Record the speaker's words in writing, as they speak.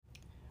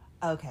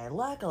Okay,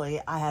 luckily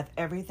I have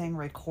everything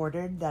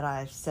recorded that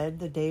I've said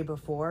the day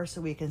before, so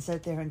we can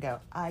sit there and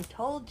go, I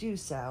told you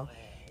so.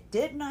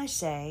 Didn't I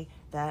say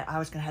that I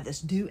was going to have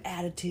this new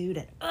attitude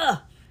and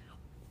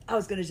I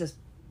was going to just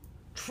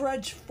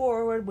trudge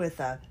forward with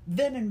a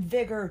vim and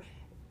vigor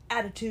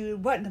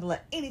attitude, wasn't going to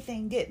let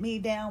anything get me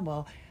down?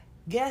 Well,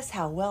 guess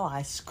how well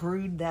I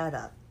screwed that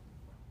up.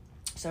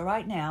 So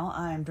right now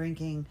I'm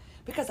drinking,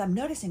 because I'm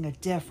noticing a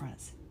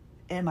difference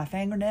in my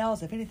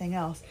fingernails, if anything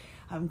else.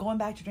 I'm going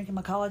back to drinking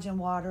my collagen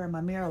water and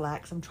my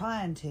Miralax. I'm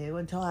trying to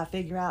until I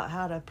figure out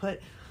how to put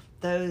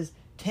those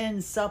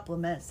 10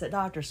 supplements that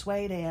Dr.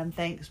 Swadan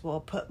thinks will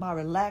put my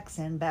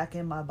relaxin back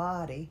in my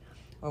body,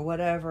 or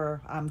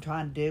whatever I'm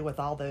trying to do with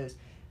all those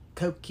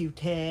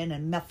CoQ10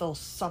 and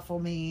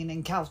methylsulfonamine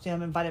and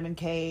calcium and vitamin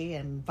K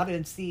and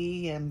vitamin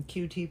C and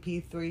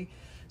QTP3.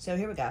 So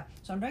here we go.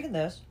 So I'm drinking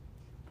this.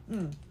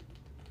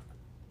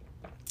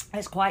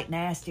 It's quite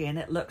nasty and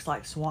it looks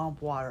like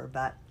swamp water,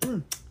 but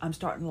I'm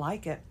starting to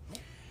like it.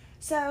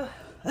 So,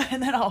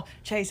 and then I'll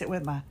chase it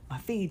with my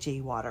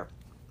Fiji water.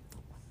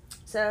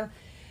 So,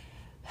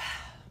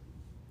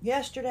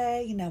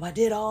 yesterday, I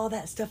did all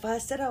that stuff I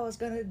said I was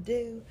going to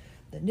do.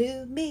 The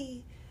new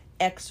me,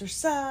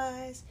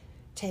 exercise,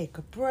 take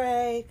a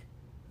break,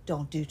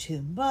 don't do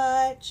too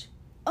much.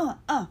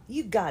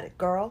 You got it,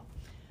 girl.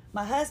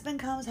 My husband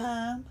comes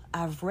home,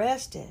 I've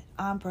rested.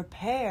 I'm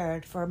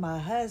prepared for my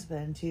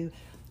husband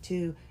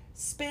to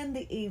spend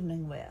the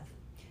evening with.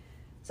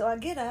 So I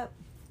get up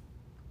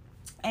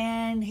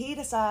and he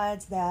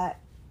decides that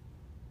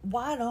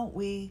why don't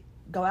we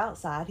go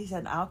outside? He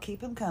said, I'll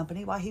keep him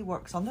company while he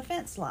works on the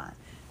fence line.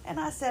 And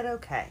I said,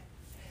 okay.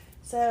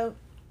 So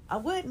I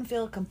wouldn't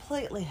feel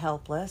completely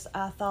helpless.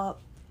 I thought,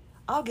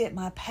 I'll get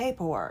my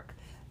paperwork.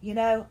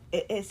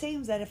 It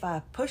seems that if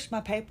I push my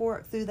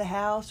paperwork through the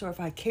house or if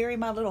I carry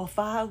my little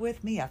file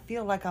with me, I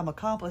feel like I'm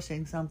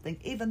accomplishing something,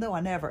 even though I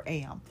never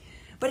am.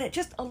 But it's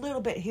just a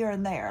little bit here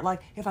and there.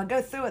 Like if I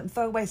go through it and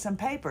throw away some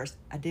papers,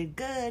 I did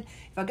good.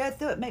 If I go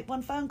through it and make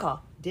one phone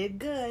call, did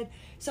good.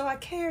 So I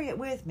carry it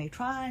with me,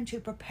 trying to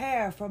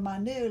prepare for my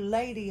new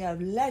lady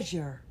of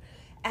leisure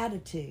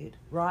attitude,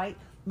 right?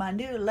 My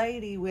new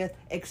lady with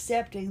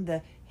accepting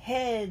the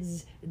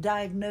head's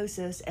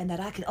diagnosis and that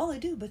I can only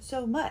do but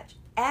so much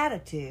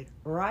attitude,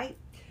 right?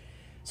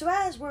 So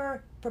as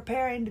we're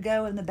preparing to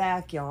go in the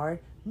backyard,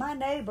 my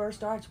neighbor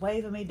starts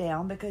waving me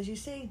down because you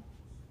see,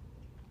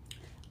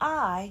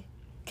 I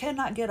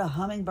cannot get a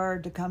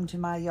hummingbird to come to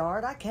my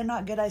yard. I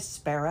cannot get a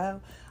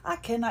sparrow. I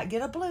cannot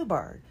get a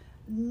bluebird.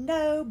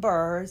 No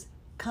birds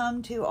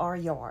come to our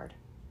yard.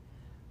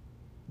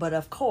 But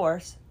of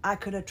course, I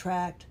could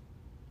attract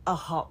a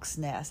hawk's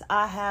nest.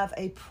 I have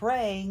a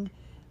praying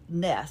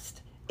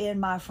nest in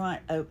my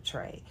front oak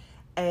tree.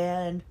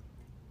 And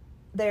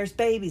there's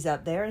babies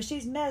up there and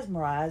she's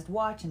mesmerized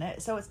watching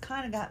it. So it's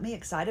kind of got me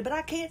excited, but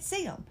I can't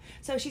see them.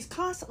 So she's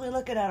constantly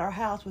looking at our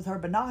house with her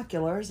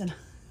binoculars and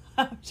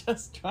I'm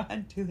just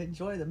trying to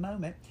enjoy the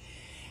moment.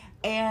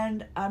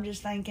 And I'm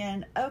just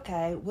thinking,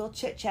 okay, we'll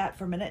chit chat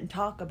for a minute and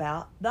talk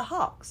about the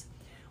hawks.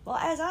 Well,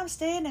 as I'm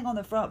standing on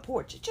the front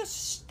porch,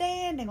 just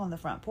standing on the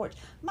front porch,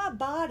 my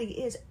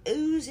body is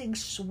oozing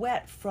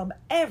sweat from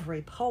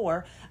every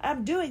pore.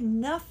 I'm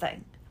doing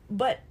nothing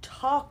but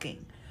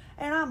talking.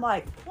 And I'm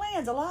like,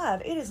 lands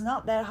alive, it is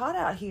not that hot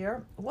out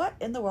here. What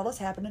in the world is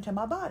happening to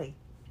my body?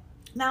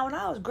 Now, when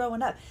I was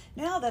growing up,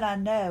 now that I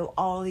know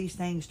all these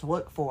things to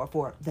look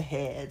for the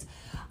heads,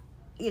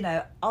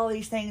 all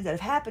these things that have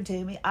happened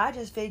to me, I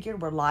just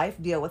figured we're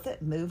life, deal with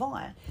it, move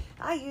on.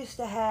 I used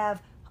to have,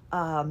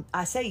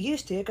 I say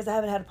used to because I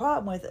haven't had a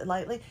problem with it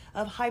lately,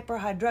 of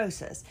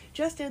hyperhidrosis,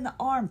 just in the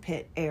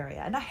armpit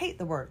area. And I hate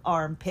the word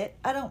armpit.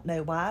 I don't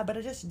know why, but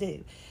I just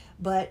do.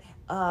 But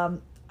I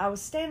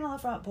was standing on the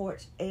front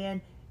porch,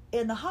 and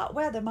in the hot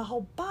weather, my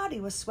whole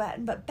body was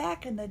sweating. But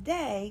back in the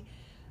day,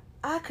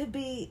 I could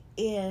be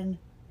in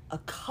a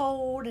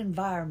cold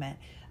environment.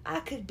 I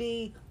could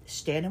be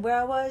standing where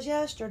I was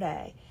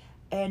yesterday,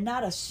 and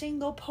not a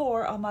single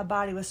pore on my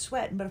body was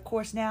sweating. But of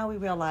course, now we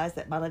realize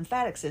that my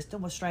lymphatic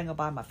system was strangled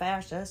by my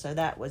fascia, so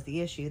that was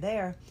the issue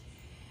there.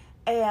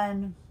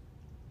 And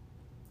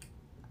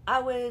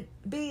I would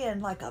be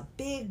in like a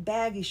big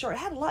baggy short. It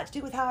had a lot to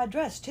do with how I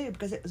dressed too,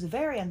 because it was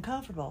very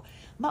uncomfortable.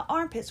 My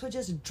armpits would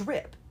just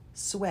drip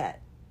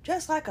sweat,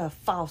 just like a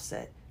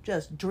faucet,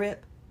 just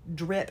drip,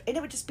 drip, and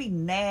it would just be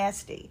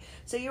nasty.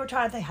 So you were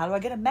trying to think, how do I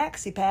get a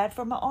maxi pad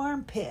for my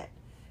armpit?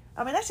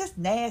 I mean, that's just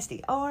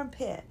nasty,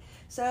 armpit.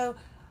 So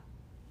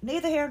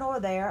neither here nor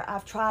there.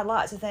 I've tried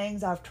lots of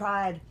things. I've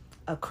tried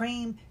a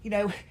cream.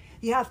 You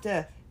have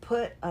to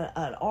put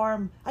an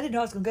arm. I didn't know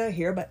I was going to go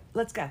here, but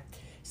let's go.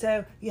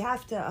 So you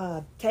have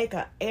to take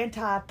an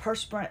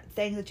antiperspirant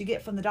thing that you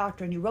get from the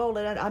doctor, and you roll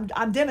it.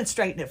 I'm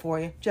demonstrating it for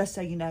you, just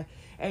so you know.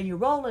 And you're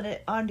rolling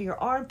it under your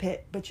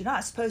armpit, but you're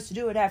not supposed to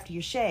do it after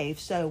you shave.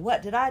 So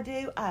what did I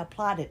do? I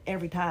applied it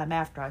every time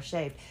after I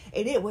shaved,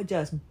 and it would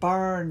just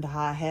burn to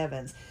high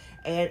heavens.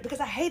 And because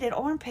I hated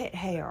armpit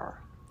hair,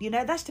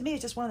 that's to me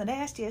is just one of the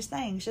nastiest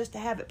things, just to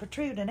have it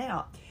protruding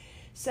out.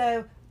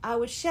 So I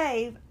would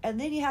shave, and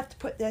then you have to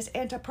put this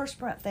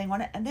antiperspirant thing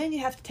on it, and then you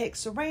have to take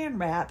saran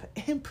wrap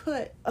and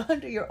put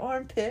under your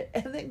armpit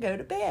and then go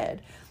to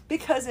bed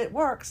because it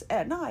works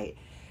at night.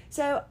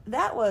 So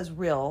that was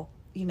real,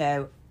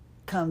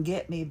 come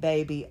get me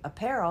baby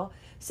apparel.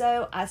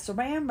 So I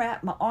saran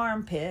wrapped my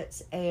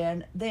armpits,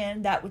 and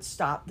then that would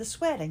stop the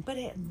sweating, but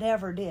it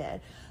never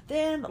did.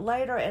 Then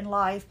later in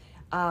life,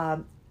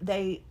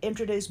 they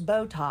introduced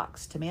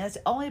Botox to me. That's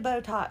the only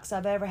Botox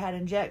I've ever had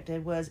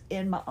injected was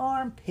in my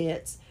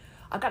armpits.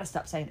 I got to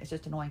stop saying it. It's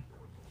just annoying.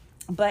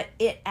 But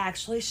it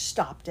actually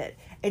stopped it.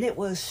 And it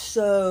was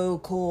so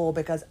cool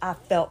because I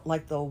felt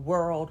like the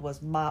world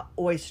was my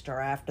oyster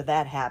after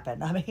that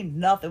happened. I mean,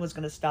 nothing was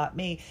going to stop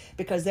me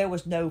because there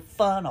was no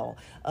funnel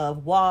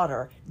of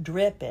water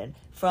dripping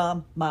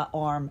from my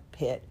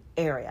armpit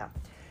area.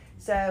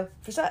 So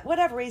for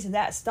whatever reason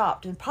that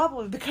stopped, and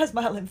probably because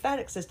my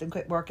lymphatic system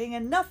quit working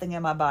and nothing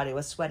in my body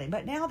was sweating.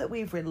 But now that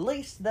we've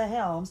released the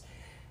helms,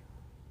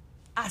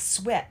 I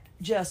sweat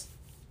it's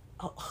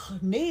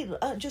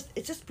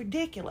just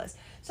ridiculous.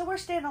 So we're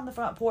standing on the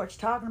front porch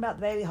talking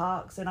about the baby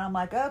hawks, and I'm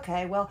like,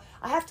 okay, well,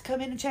 I have to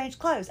come in and change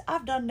clothes.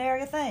 I've done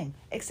nary a thing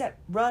except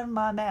run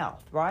my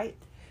mouth, right?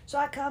 So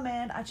I come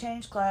in, I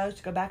change clothes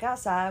to go back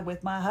outside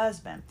with my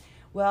husband.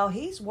 Well,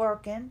 he's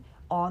working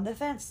on the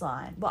fence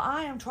line. Well,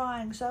 I am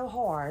trying so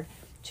hard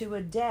to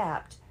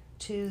adapt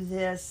to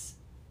this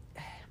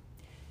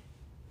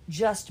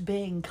just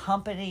being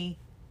company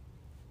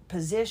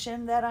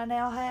position that I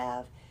now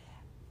have.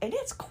 And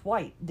it's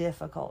quite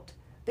difficult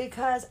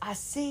because I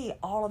see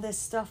all of this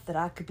stuff that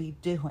I could be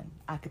doing.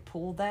 I could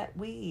pull that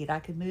weed. I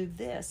could move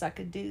this. I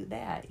could do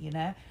that,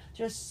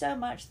 Just so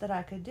much that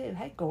I could do.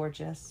 Hey,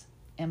 gorgeous.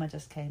 Emma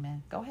just came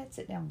in. Go ahead,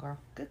 sit down, girl.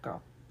 Good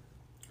girl.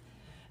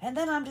 And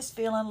then I'm just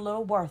feeling a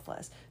little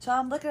worthless. So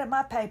I'm looking at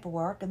my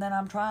paperwork, and then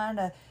I'm trying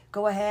to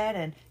go ahead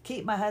and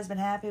keep my husband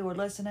happy. We're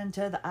listening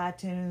to the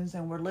iTunes,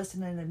 and we're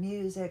listening to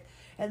music.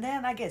 And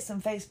then I get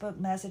some Facebook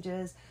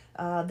messages,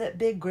 that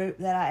big group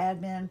that I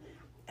admin.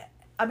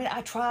 I mean, I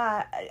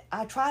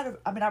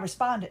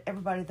respond to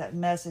everybody that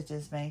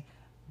messages me.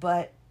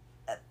 But,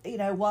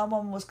 one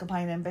woman was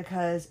complaining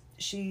because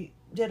she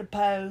did a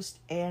post,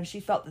 and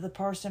she felt that the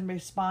person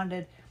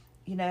responded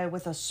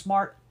with a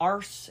smart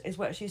arse, is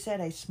what she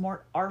said, a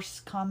smart arse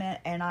comment,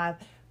 and I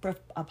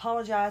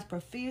apologized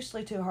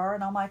profusely to her,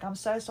 and I'm like, I'm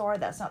so sorry,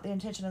 that's not the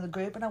intention of the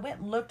group, and I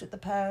went and looked at the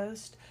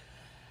post.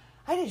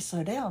 I need to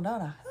slow down,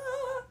 don't I?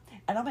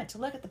 And I went to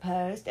look at the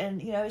post,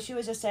 and, she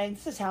was just saying,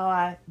 this is how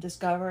I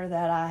discover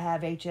that I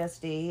have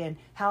HSD, and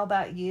how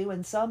about you?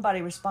 And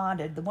somebody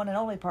responded, the one and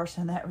only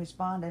person that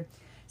responded,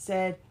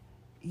 said,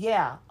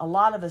 yeah, a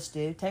lot of us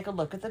do. Take a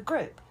look at the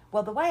group.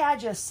 Well, the way I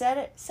just said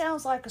it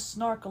sounds like a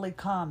snarkly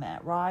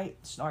comment, right?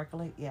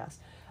 Snarkly, yes.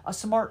 A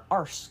smart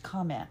arse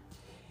comment.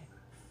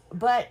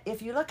 But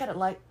if you look at it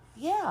like,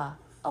 yeah,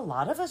 a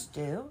lot of us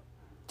do.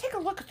 Take a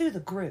look through the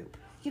group.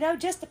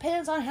 Just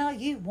depends on how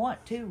you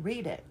want to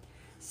read it.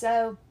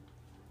 So,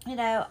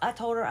 I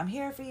told her, I'm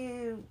here for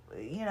you,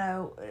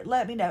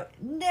 let me know.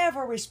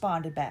 Never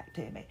responded back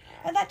to me.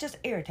 And that just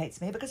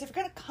irritates me because if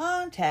you're going to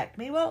contact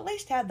me, well, at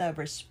least have the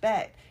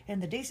respect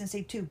and the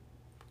decency to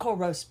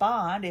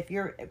correspond if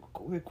you're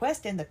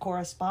requesting the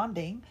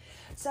corresponding.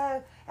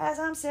 So as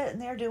I'm sitting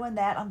there doing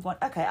that, I'm going,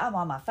 okay, I'm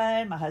on my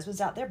phone. My husband's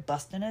out there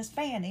busting his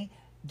fanny,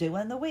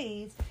 doing the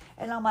weeds.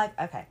 And I'm like,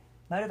 okay,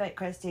 Motivate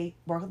Christy,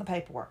 work on the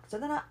paperwork. So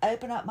then I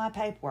open up my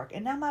paperwork,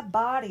 and now my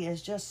body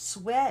is just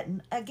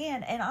sweating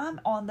again. And I'm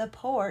on the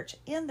porch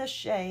in the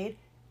shade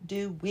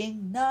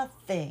doing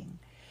nothing.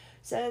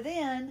 So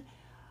then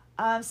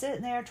I'm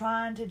sitting there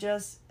trying to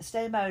just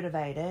stay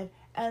motivated.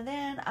 And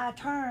then I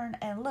turn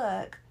and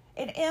look,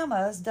 and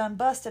Emma's done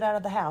busted out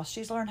of the house.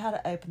 She's learned how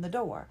to open the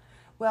door.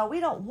 Well,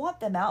 we don't want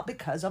them out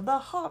because of the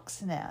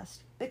hawk's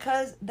nest,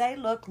 because they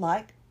look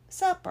like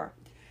supper.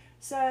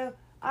 So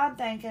I'm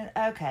thinking,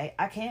 okay,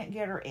 I can't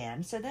get her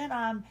in. So then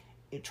I'm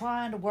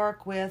trying to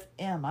work with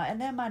Emma,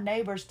 and then my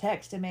neighbor's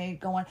texting me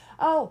going,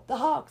 oh, the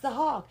hawk, the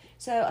hawk.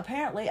 So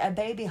apparently a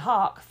baby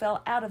hawk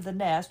fell out of the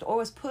nest or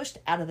was pushed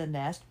out of the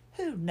nest.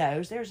 Who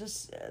knows?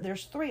 There's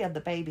 3 of the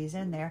babies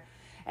in there.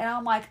 And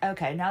I'm like,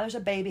 okay, now there's a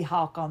baby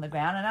hawk on the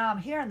ground, and now I'm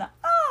hearing the,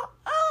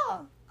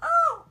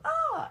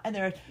 and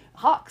there's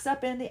hawks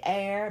up in the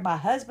air. My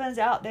husband's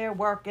out there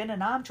working,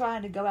 and I'm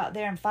trying to go out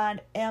there and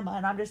find Emma,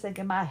 and I'm just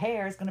thinking my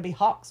hair is going to be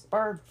hawk's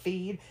bird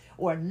feed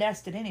or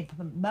nest at any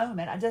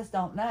moment. I just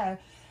don't know.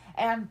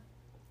 And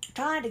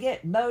trying to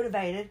get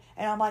motivated,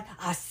 and I'm like,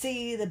 I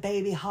see the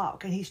baby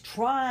hawk, and he's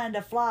trying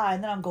to fly,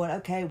 and then I'm going,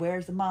 okay,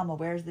 where's the mama,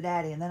 where's the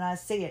daddy? And then I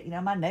see it,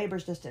 my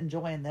neighbor's just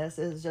enjoying this.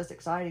 It's just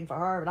exciting for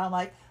her, but I'm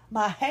like,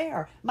 my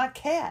hair, my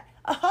cat,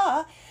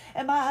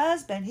 and my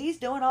husband, he's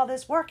doing all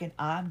this work, and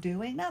I'm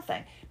doing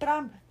nothing, but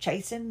I'm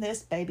chasing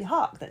this baby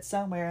hawk that's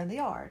somewhere in the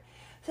yard.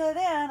 So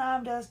then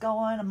I'm just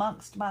going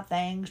amongst my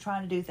things,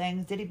 trying to do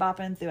things,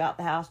 diddy-bopping throughout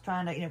the house,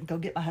 trying to, go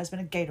get my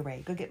husband a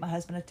Gatorade, go get my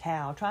husband a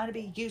towel, trying to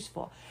be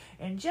useful.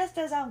 And just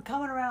as I'm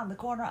coming around the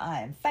corner, I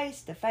am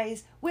face to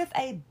face with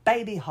a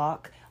baby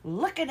hawk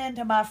looking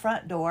into my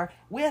front door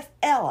with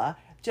Ella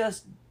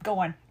just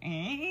going,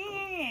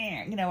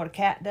 what a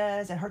cat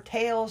does, and her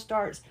tail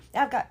starts.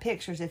 I've got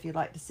pictures if you'd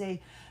like to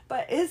see.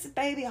 But it's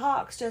baby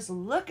hawks just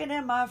looking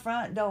in my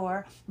front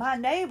door. My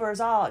neighbor's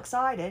all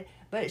excited,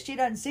 but she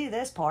doesn't see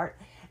this part.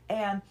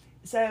 And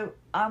so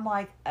I'm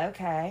like,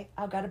 okay,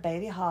 I've got a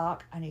baby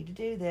hawk. I need to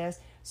do this.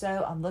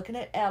 So I'm looking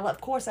at Ella.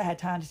 Of course, I had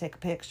time to take a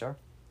picture.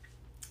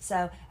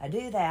 So I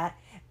do that.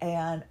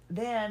 And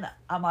then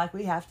I'm like,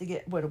 we have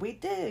to what do we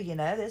do?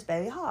 This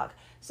baby hawk.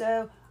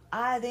 So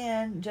I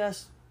then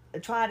just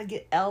try to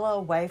get Ella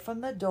away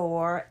from the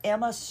door.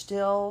 Emma's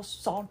still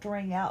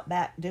sauntering out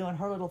back, doing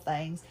her little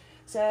things.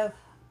 So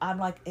I'm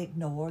like,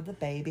 ignore the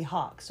baby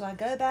hawk. So I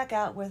go back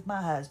out with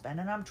my husband,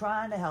 and I'm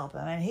trying to help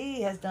him. And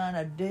he has done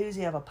a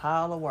doozy of a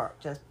pile of work.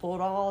 Just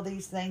pulled all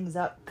these things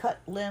up,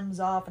 cut limbs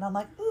off. And I'm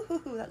like,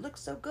 ooh, that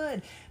looks so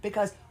good.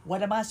 Because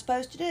what am I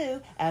supposed to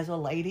do as a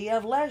lady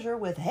of leisure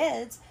with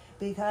heads?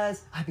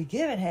 Because I'd be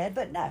giving head,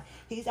 but no,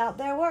 he's out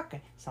there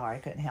working. Sorry, I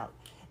couldn't help.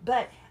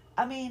 But,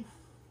 I mean,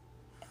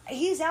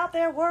 he's out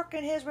there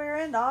working his rear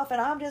end off, and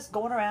I'm just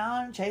going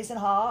around chasing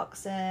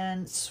hawks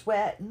and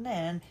sweating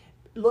and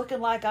looking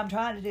like I'm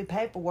trying to do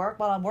paperwork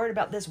while I'm worried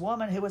about this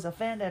woman who was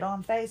offended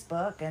on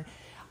Facebook and,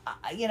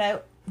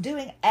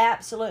 doing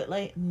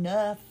absolutely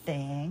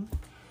nothing.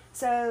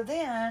 So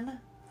then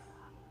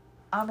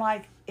I'm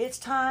like, it's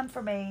time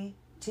for me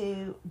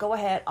to go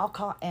ahead. I'll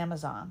call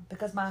Amazon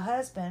because my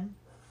husband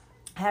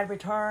had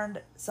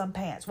returned some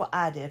pants. Well,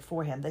 I did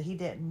for him that he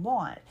didn't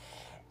want.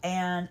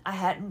 And I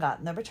hadn't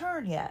gotten the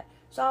return yet.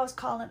 So I was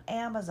calling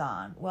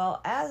Amazon.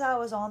 Well, as I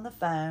was on the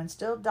phone,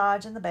 still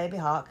dodging the baby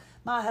hawk,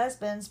 my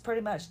husband's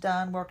pretty much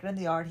done working in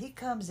the yard. He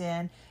comes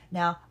in.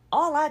 Now,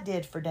 all I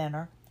did for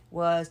dinner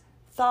was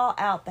thaw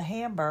out the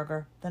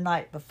hamburger the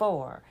night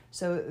before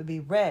so it would be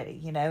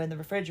ready, in the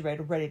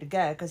refrigerator, ready to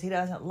go, because he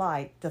doesn't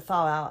like to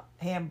thaw out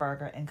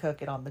hamburger and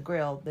cook it on the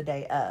grill the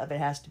day of. It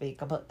has to be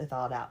completely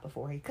thawed out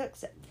before he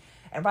cooks it.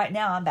 And right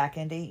now I'm back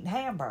into eating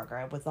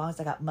hamburger as long as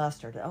I got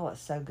mustard. Oh,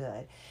 it's so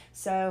good.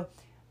 So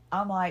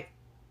I'm like,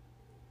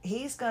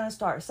 he's going to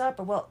start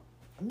supper. Well,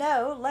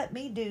 no, let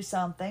me do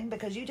something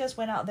because you just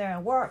went out there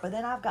and worked. But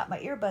then I've got my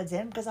earbuds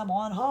in because I'm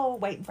on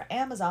hold waiting for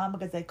Amazon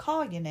because they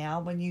call you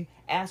now when you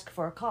ask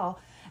for a call.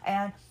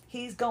 And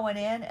he's going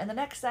in, and the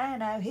next thing I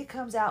know, he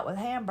comes out with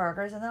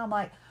hamburgers. And then I'm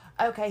like,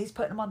 okay, he's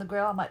putting them on the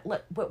grill. I'm like,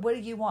 look, what do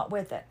you want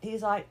with it?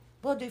 He's like,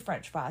 we'll do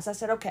French fries. I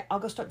said, okay, I'll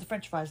go start the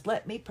French fries.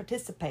 Let me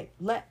participate.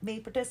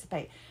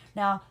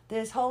 Now,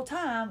 this whole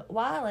time,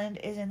 Wyland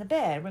is in the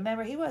bed.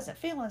 Remember, he wasn't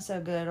feeling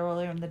so good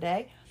earlier in the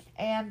day.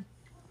 And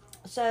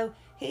so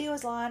he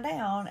was lying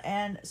down.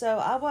 And so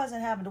I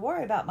wasn't having to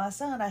worry about my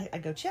son. I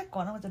go check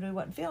on him because he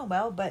wasn't feeling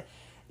well. But,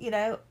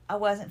 I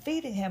wasn't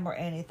feeding him or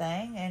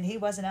anything. And he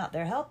wasn't out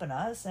there helping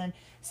us. And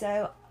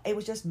so it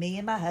was just me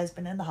and my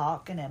husband and the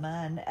hawk and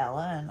Emma and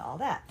Ella and all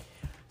that.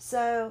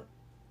 So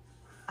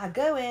I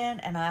go in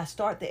and I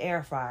start the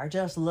air fryer.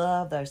 Just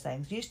love those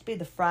things. Used to be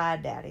the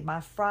Fried Daddy.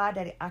 My Fried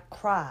Daddy, I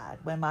cried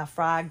when my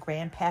fried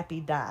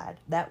grandpappy died.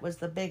 That was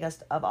the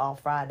biggest of all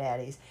Fried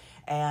Daddies.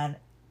 And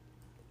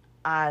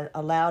I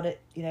allowed it,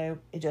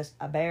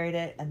 I buried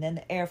it. And then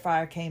the air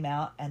fryer came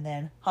out. And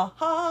then,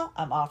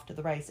 I'm off to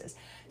the races.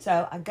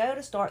 So I go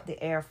to start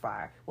the air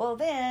fryer. Well,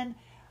 then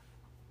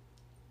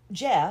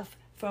Jeff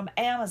from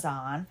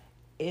Amazon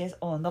is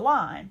on the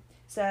line.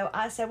 So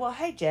I said, well,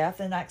 hey, Jeff,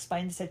 and I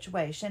explained the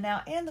situation.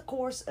 Now, in the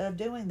course of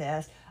doing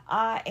this,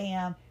 I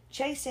am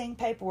chasing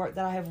paperwork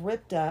that I have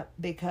ripped up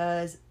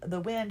because the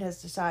wind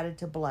has decided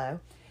to blow,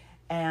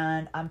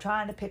 and I'm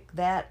trying to pick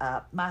that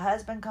up. My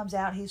husband comes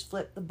out, he's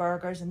flipped the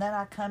burgers, and then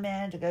I come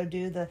in to go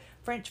do the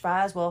French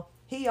fries. Well,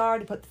 he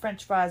already put the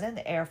French fries in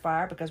the air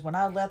fryer because when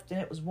I left and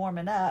it was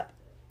warming up,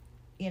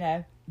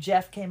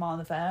 Jeff came on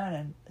the phone,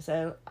 and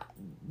so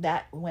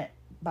that went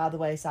by the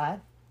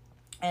wayside.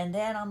 And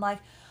then I'm like,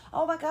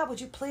 oh my God, would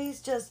you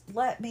please just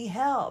let me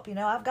help?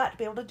 I've got to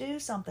be able to do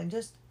something.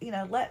 Just,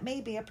 let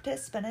me be a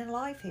participant in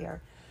life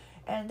here.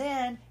 And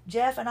then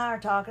Jeff and I are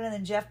talking, and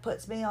then Jeff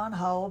puts me on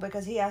hold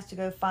because he has to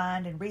go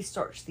find and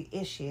research the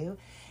issue.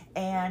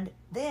 And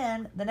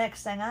then the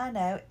next thing I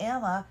know,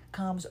 Emma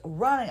comes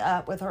running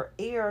up with her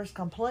ears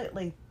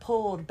completely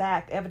pulled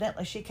back.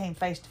 Evidently, she came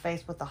face to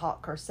face with the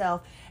hawk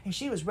herself, and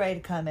she was ready to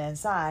come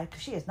inside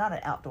because she is not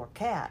an outdoor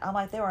cat. I'm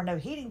like, there are no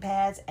heating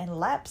pads and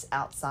laps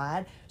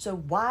outside, so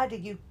why do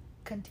you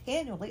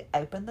continually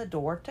open the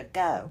door to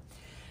go?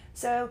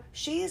 So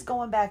she is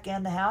going back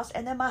in the house,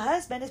 and then my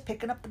husband is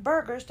picking up the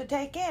burgers to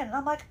take in. And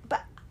I'm like,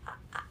 but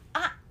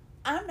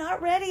I'm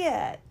not ready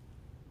yet.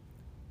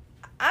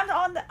 I'm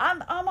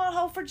on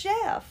hold for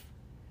Jeff.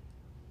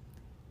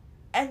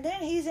 And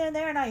then he's in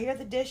there, and I hear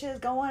the dishes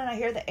going, and I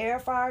hear the air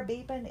fryer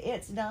beeping.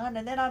 It's done.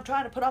 And then I'm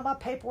trying to put all my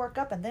paperwork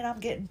up, and then I'm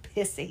getting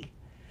pissy.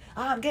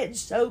 I'm getting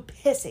so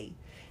pissy.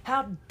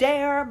 How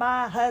dare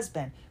my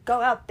husband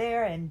go out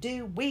there and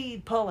do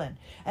weed pulling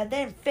and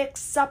then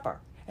fix supper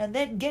and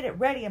then get it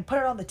ready and put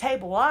it on the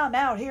table while I'm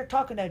out here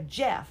talking to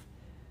Jeff.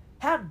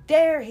 How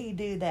dare he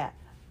do that?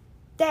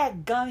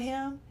 Dadgum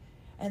him.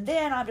 And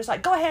then I'm just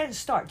like, go ahead and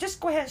start. Just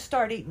go ahead and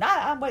start eating.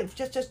 I'm waiting.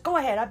 Just go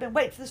ahead. I've been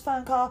waiting for this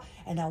phone call.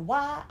 And now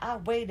why I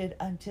waited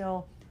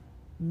until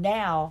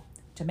now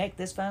to make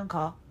this phone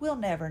call, we'll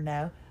never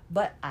know.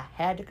 But I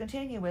had to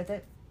continue with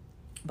it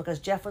because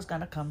Jeff was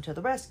going to come to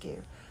the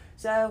rescue.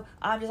 So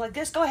I'm just like,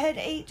 just go ahead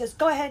and eat. Just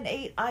go ahead and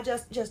eat.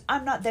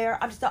 I'm not there.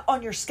 I'm just not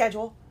on your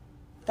schedule.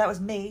 That was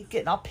me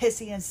getting all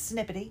pissy and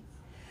snippety.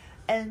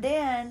 And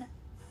then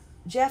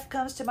Jeff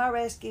comes to my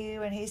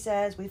rescue and he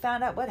says, we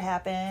found out what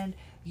happened.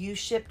 You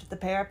shipped the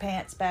pair of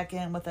pants back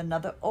in with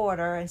another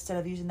order instead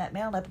of using that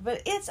mail number.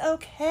 But it's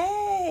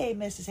okay,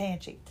 Mrs.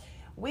 Hanchy.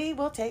 We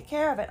will take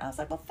care of it. I was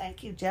like, well,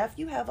 thank you, Jeff.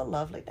 You have a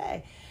lovely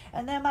day.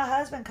 And then my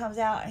husband comes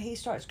out and he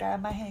starts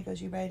grabbing my hand. He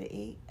goes, you ready to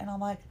eat? And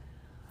I'm like,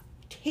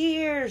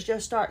 tears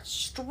just start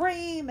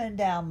streaming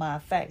down my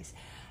face.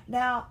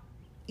 Now,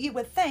 you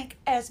would think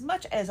as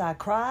much as I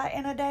cry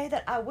in a day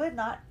that I would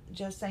not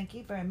just thank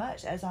you very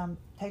much as I'm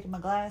taking my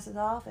glasses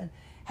off and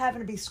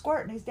having to be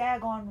squirting these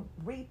daggone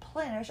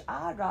replenish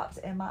eye drops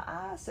in my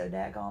eyes so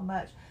daggone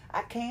much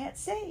I can't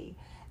see.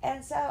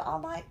 And so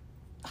I'm like,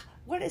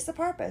 what is the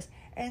purpose?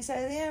 And so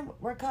then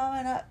we're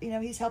coming up,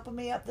 he's helping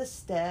me up the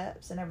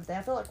steps and everything.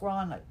 I feel like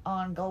we're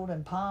on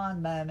Golden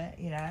Pond moment,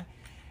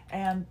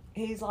 and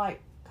he's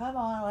like, come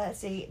on,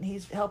 let's eat. And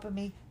he's helping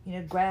me,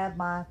 grab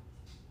my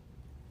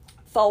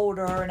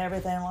folder and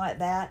everything like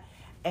that.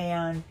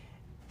 And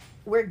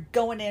we're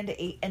going in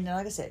to eat. And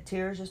like I said,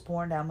 tears just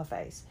pouring down my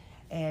face.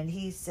 And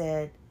he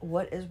said,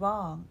 what is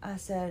wrong? I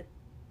said,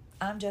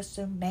 I'm just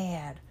so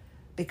mad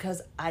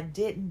because I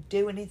didn't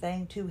do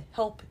anything to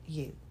help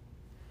you.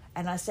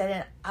 And I said,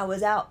 and I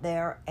was out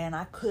there and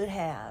I could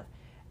have.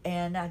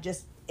 And I'm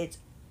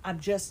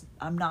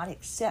not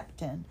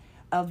accepting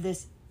of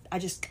this.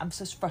 I'm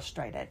so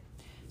frustrated.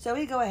 So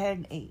we go ahead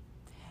and eat.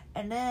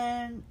 And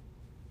then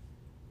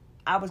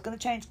I was going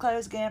to change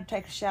clothes again,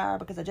 take a shower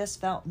because I just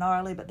felt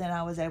gnarly, but then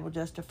I was able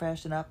just to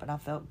freshen up and I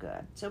felt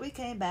good. So we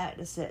came back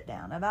to sit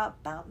down.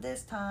 About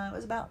this time, it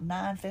was about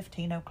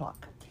 9:15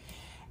 o'clock.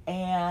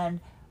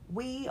 And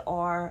we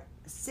are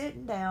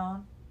sitting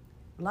down,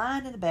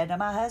 lying in the bed. Now,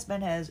 my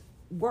husband has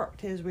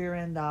worked his rear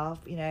end off,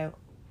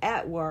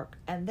 at work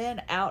and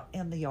then out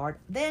in the yard,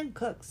 then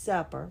cooked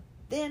supper,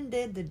 then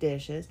did the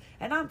dishes,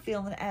 and I'm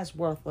feeling as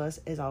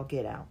worthless as I'll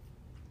get out.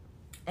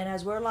 And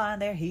as we're lying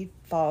there, he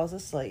falls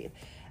asleep.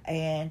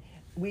 And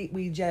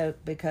we joke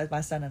because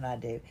my son and I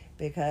do,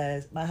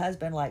 because my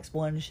husband likes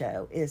one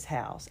show, is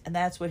House, and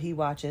that's what he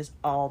watches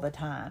all the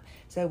time.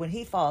 So when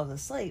he falls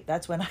asleep,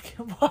 that's when I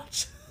can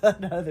watch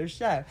another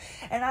show.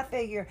 And I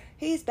figure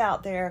he's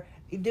out there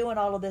doing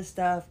all of this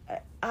stuff.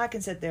 I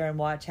can sit there and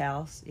watch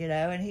House,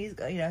 and he's,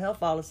 he'll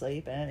fall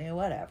asleep and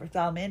whatever. So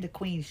I'm into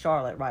Queen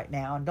Charlotte right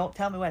now, and don't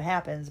tell me what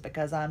happens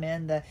because I'm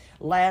in the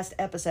last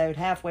episode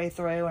halfway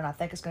through, and I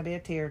think it's going to be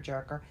a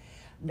tearjerker.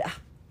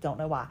 Don't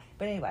know why.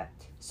 But anyway,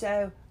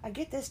 so I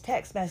get this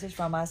text message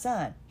from my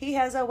son. He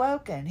has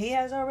awoken. He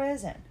has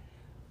arisen.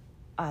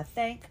 I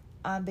think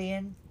I'm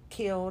being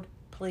killed.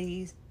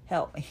 Please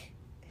help me.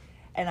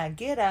 And I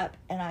get up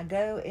and I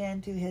go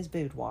into his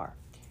boudoir.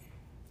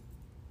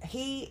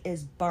 He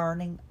is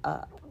burning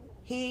up.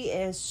 He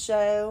is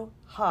so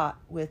hot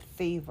with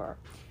fever.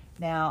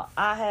 Now,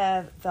 I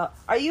have felt...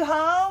 Are you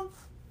home?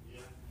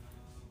 Yeah.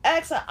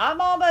 Excellent. I'm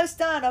almost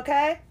done,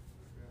 okay?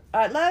 All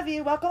right, love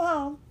you. Welcome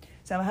home.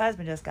 So my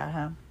husband just got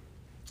home.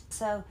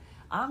 So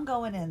I'm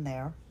going in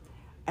there,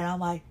 and I'm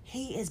like,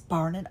 he is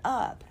burning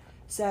up.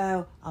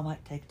 So I'm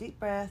like, take a deep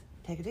breath,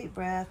 go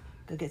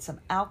get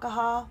some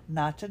alcohol,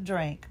 not to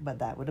drink, but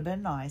that would have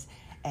been nice,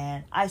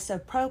 and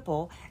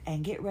isopropyl,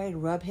 and get ready to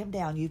rub him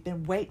down. You've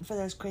been waiting for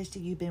this,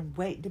 Christy. You've been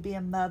waiting to be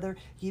a mother.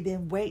 You've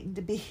been waiting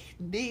to be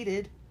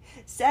needed.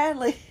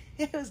 Sadly,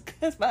 it was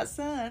because my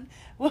son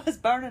was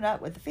burning up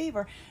with the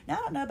fever. Now, I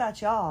don't know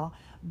about y'all,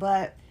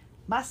 but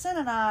my son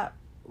and I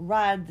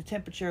ride the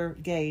temperature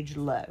gauge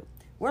low.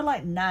 We're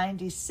like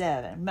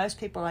 97. Most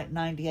people are like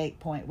 98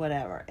 point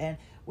whatever, and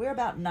we're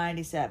about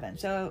 97.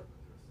 So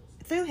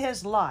through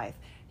his life,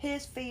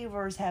 his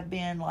fevers have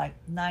been like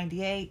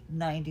 98,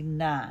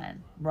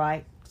 99,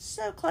 right?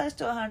 So close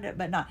to 100,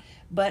 but not.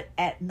 But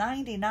at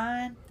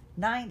 99,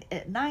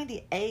 at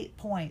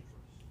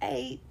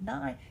 98.8,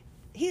 9,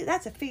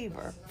 that's a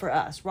fever for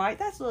us, right?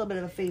 That's a little bit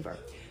of a fever.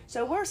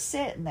 So we're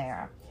sitting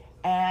there,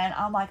 and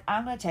I'm like,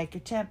 I'm going to take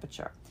your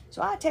temperature.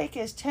 So I take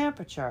his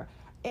temperature,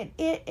 and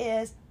it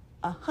is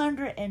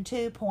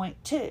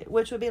 102.2,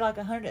 which would be like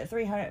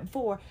 103,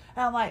 104.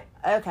 And I'm like,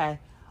 okay,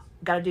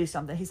 got to do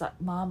something. He's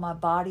like, Mom, my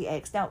body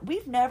aches. Now,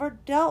 we've never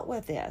dealt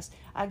with this.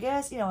 I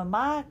guess, in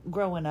my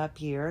growing up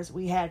years,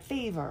 we had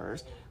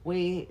fevers.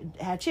 We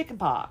had chicken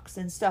pox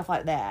and stuff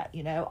like that,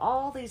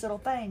 all these little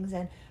things.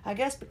 And I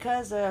guess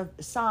because of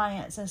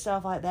science and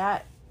stuff like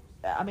that,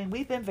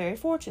 we've been very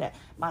fortunate.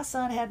 My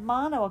son had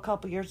mono a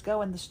couple years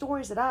ago, and the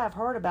stories that I have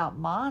heard about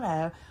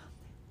mono,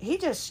 he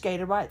just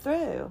skated right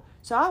through.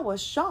 So I was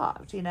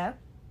shocked,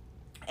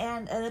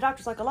 And the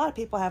doctor's like, a lot of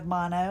people have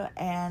mono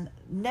and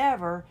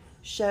never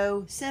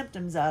show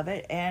symptoms of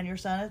it, and your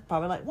son is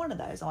probably like one of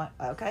those. I'm like,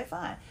 okay,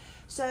 fine.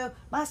 So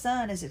my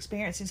son is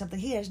experiencing something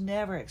he has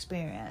never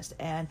experienced,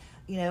 and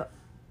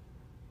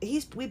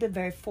we've been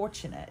very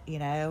fortunate.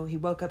 He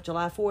woke up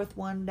July 4th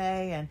one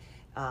day, and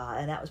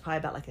that was probably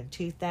about like in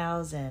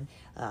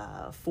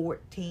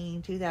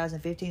 2014,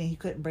 2015, and he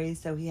couldn't breathe,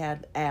 so he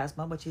had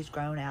asthma, which he's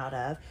grown out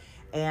of.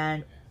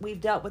 And we've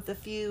dealt with a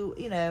few,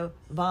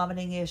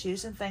 vomiting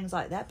issues and things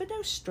like that, but no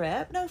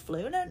strep, no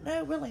flu,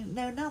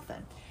 no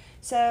nothing.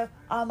 So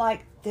I'm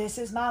like, this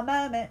is my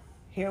moment.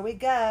 Here we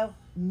go.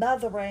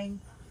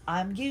 Mothering.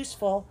 I'm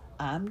useful.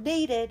 I'm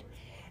needed.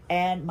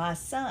 And my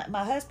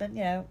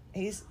husband,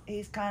 he's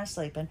kind of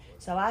sleeping.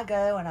 So I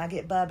go and I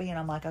get Bubby, and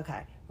I'm like,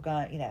 okay, we're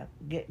going to,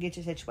 get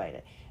you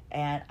situated.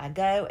 And I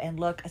go and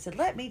look. I said,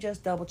 let me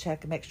just double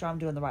check and make sure I'm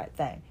doing the right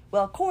thing.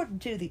 Well, according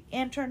to the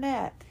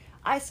internet,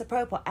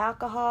 isopropyl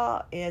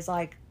alcohol is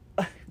like,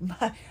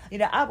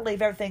 I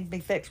believe everything can be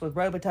fixed with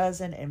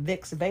Robitussin and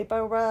Vicks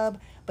VapoRub,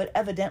 but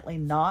evidently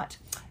not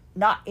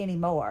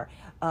anymore.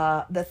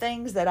 The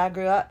things that I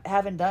grew up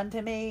having done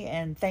to me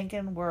and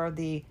thinking were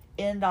the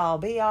end-all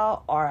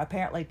be-all are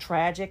apparently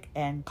tragic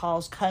and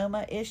cause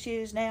coma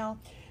issues now.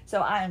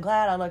 So I am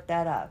glad I looked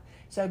that up.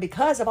 So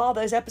because of all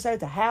those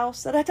episodes of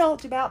House that I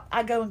told you about,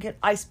 I go and get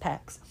ice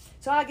packs.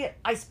 So I get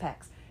ice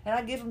packs, and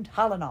I give him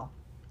Tylenol.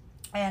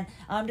 And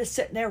I'm just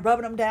sitting there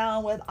rubbing him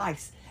down with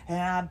ice. And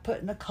I'm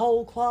putting a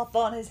cold cloth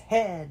on his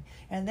head.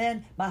 And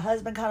then my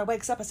husband kind of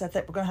wakes up. I said, I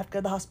think we're going to have to go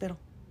to the hospital.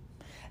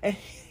 And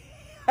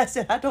I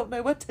said, I don't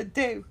know what to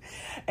do.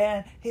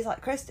 And he's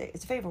like, Christy,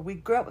 it's a fever. We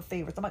grew up with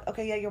fevers. I'm like,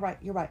 okay, yeah, you're right.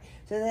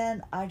 So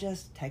then I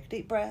just take a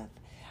deep breath.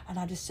 And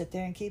I just sit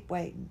there and keep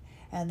waiting.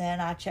 And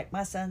then I check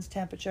my son's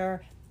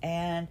temperature.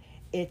 And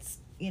it's,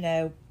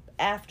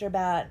 after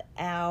about an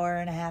hour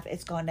and a half,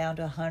 it's gone down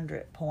to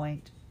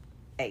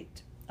 100.8.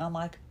 I'm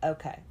like,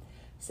 okay.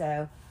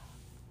 So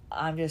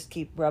I'm just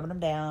keep rubbing them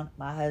down.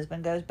 My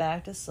husband goes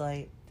back to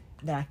sleep.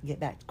 Then I can get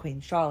back to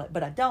Queen Charlotte.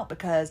 But I don't,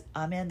 because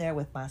I'm in there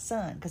with my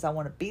son, because I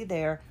want to be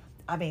there.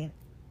 I mean,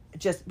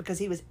 just because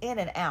he was in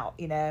and out,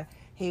 He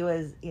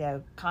was,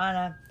 kind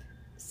of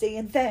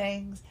seeing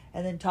things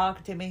and then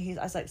talking to me.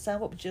 I was like, son,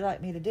 what would you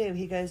like me to do?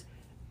 He goes,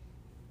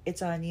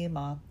 it's on you,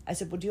 Mom. I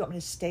said, well, do you want me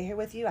to stay here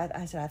with you?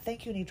 I said, I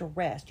think you need to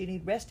rest. You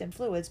need rest and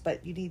fluids,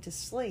 but you need to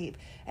sleep.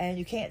 And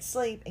you can't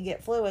sleep and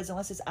get fluids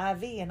unless it's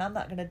IV, and I'm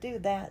not going to do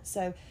that.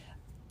 So,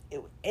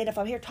 and if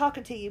I'm here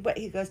talking to you, but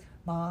he goes,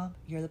 Mom,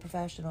 you're the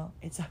professional.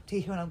 It's up to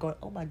you. And I'm going,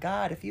 oh, my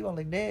God, if you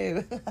only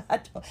knew. I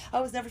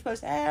was never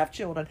supposed to have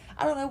children.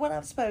 I don't know what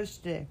I'm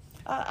supposed to do.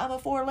 I'm a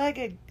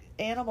four-legged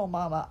animal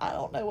mama. I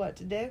don't know what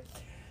to do.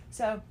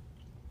 So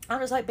I'm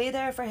just like, be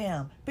there for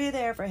him.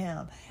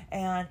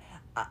 And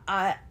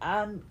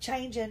I'm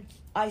changing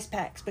ice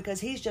packs because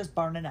he's just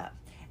burning up.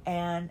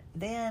 And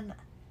then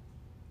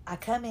I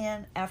come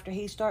in after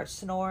he starts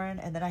snoring,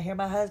 and then I hear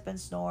my husband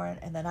snoring,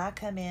 and then I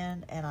come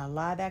in and I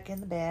lie back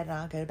in the bed, and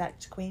I go back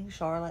to Queen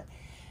Charlotte,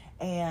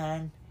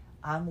 and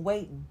I'm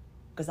waiting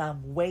because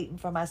I'm waiting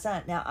for my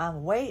son. Now,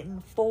 I'm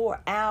waiting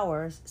 4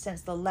 hours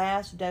since the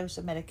last dose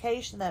of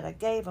medication that I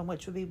gave him,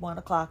 which would be 1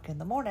 o'clock in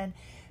the morning,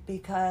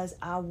 because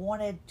I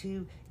wanted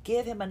to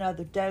give him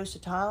another dose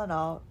of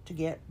Tylenol to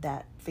get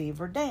that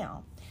fever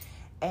down.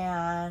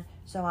 And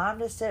so I'm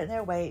just sitting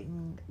there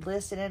waiting,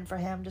 listening for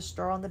him to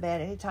stir on the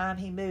bed. Anytime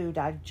he moved,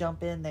 I'd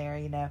jump in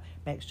there,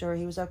 make sure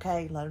he was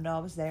okay, let him know I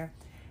was there.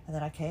 And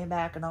then I came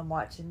back and I'm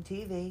watching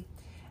TV.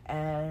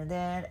 And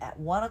then at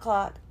 1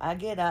 o'clock, I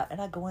get up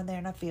and I go in there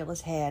and I feel his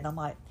head. And I'm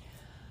like,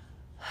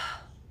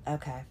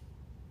 okay.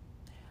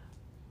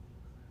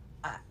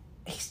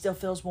 He still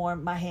feels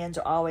warm. My hands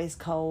are always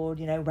cold,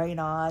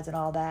 Raynaud's and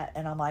all that.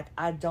 And I'm like,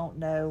 I don't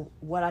know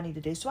what I need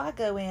to do. So I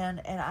go in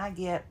and I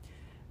get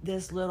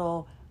this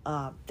little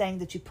thing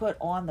that you put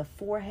on the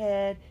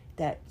forehead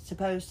that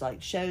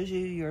shows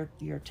you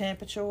your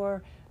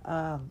temperature,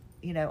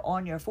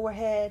 on your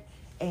forehead.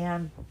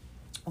 And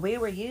we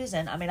were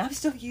using, I'm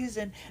still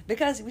using,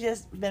 because we've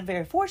just been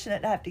very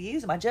fortunate to have to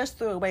use them. I just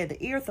threw away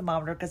the ear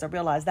thermometer because I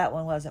realized that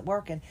one wasn't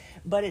working.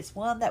 But it's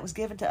one that was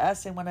given to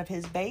us in one of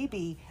his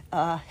baby,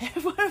 one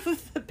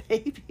of the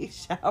baby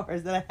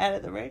showers that I had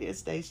at the radio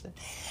station.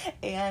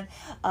 And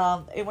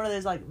in one of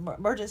those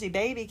emergency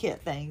baby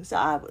kit things. So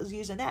I was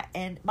using that.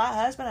 And my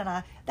husband and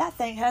I, that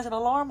thing has an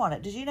alarm on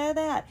it. Did you know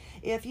that?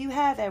 If you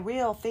have a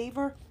real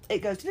fever, it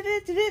goes,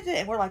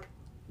 and we're like,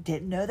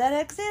 didn't know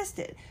that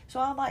existed. So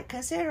I'm like,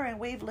 considering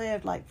we've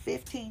lived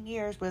 15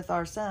 years with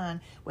our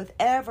son with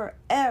ever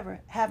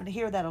having to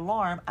hear that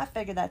alarm, I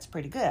figure that's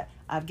pretty good.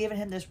 I've given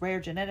him this rare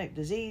genetic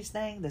disease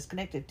thing, this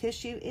connective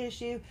tissue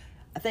issue.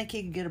 I think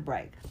he can get a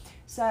break.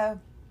 So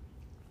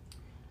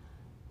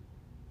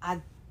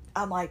I'm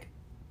like,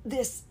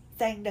 this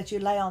thing that you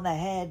lay on the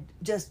head,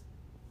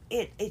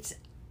 it's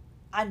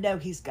I know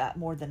he's got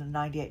more than a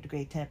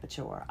 98-degree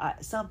temperature.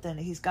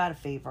 He's got a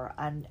fever.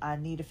 I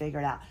need to figure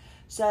it out.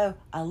 So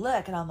I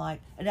look and I'm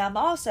like, and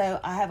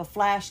I have a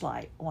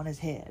flashlight on his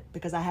head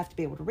because I have to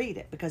be able to read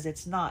it because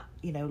it's not,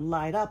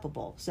 light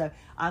upable. So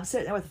I'm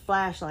sitting there with a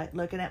flashlight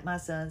looking at my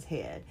son's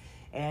head.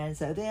 And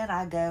so then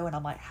I go and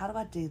I'm like, how do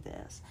I do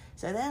this?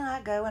 So then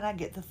I go and I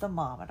get the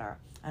thermometer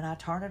and I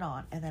turn it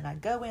on, and then I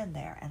go in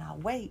there and I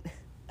wait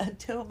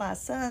until my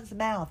son's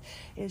mouth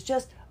is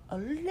just a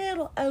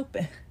little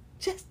open,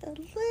 just a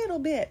little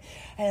bit.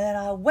 And then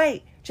I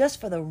wait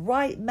just for the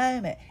right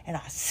moment and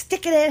I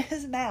stick it in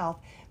his mouth.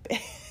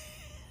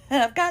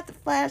 And I've got the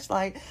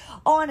flashlight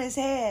on his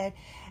head,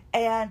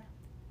 and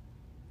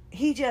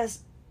he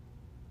just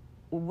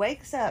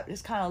wakes up,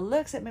 just kind of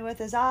looks at me with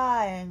his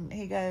eye, and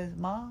he goes,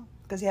 Mom,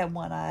 because he had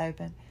one eye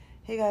open.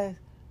 He goes,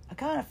 I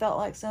kind of felt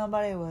like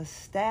somebody was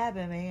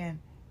stabbing me, and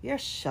you're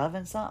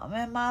shoving something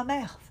in my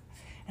mouth.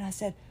 And I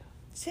said,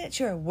 since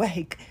you're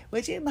awake,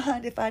 would you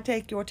mind if I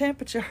take your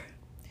temperature?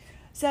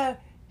 So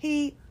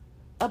he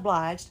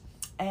obliged,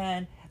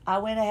 and I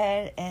went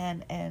ahead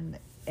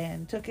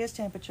and took his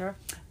temperature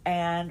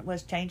and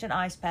was changing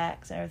ice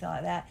packs and everything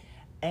like that.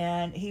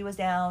 And he was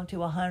down to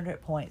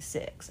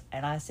 100.6.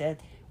 And I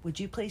said, would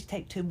you please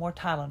take 2 more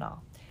Tylenol?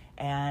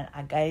 And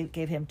I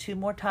gave him 2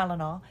 more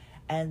Tylenol.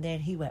 And then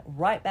he went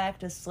right back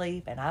to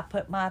sleep. And I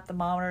put my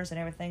thermometers and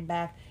everything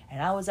back.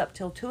 And I was up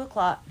till 2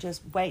 o'clock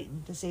just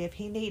waiting to see if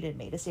he needed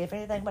me, to see if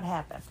anything would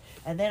happen.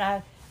 And then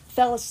I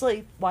fell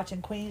asleep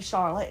watching Queen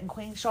Charlotte. And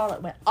Queen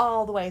Charlotte went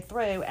all the way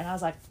through. And I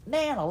was like,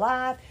 man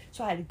alive.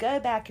 So I had to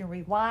go back and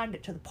rewind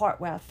it to the part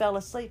where I fell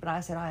asleep. And I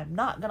said, I am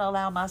not going to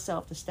allow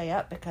myself to stay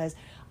up, because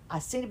I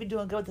seem to be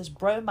doing good with this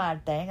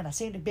bromide thing, and I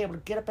seem to be able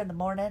to get up in the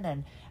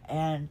morning,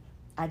 and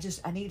I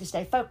need to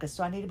stay focused,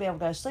 so I need to be able to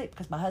go to sleep,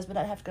 because my husband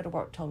doesn't have to go to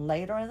work till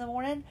later in the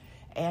morning,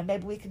 and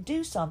maybe we can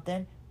do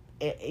something,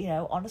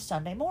 on a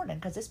Sunday morning,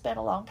 because it's been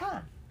a long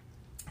time.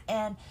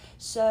 And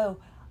so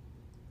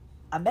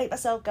I make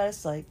myself go to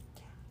sleep,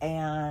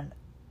 and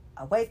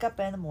I wake up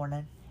in the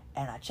morning,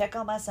 and I check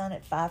on my son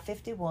at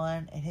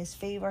 5:51, and his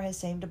fever has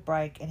seemed to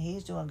break, and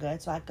he's doing good.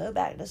 So I go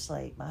back to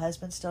sleep. My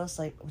husband's still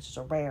asleep, which is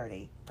a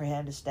rarity for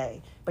him to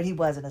stay. But he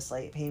wasn't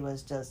asleep. He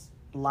was just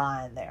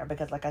lying there.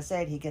 Because, like I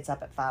said, he gets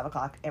up at 5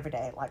 o'clock every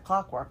day like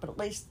clockwork. But at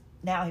least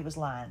now he was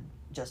lying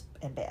just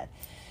in bed.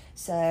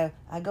 So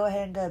I go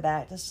ahead and go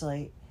back to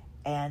sleep.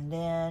 And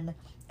then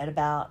at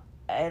about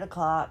 8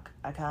 o'clock,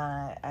 I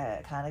kind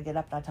of get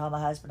up, and I tell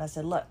my husband, I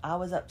said, look, I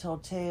was up till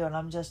 2, and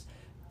I'm just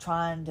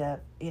trying to,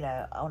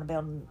 I want to be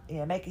able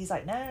to, make it. He's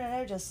like,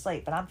 no, just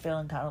sleep. But I'm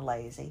feeling kind of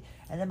lazy.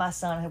 And then my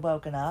son had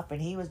woken up,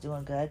 and he was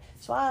doing good.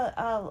 So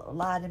I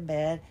lied in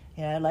bed,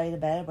 laid in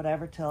bed,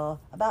 whatever, till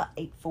about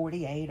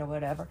 8:48 or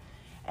whatever.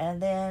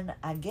 And then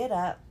I get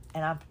up,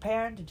 and I'm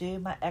preparing to do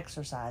my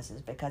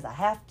exercises, because I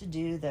have to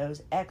do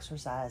those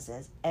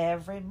exercises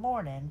every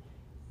morning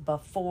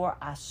before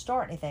I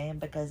start anything,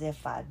 because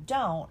if I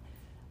don't,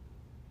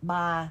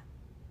 my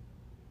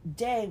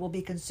day will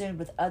be consumed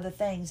with other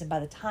things, and by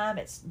the time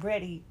it's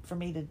ready for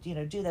me to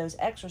do those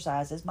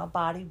exercises, my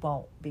body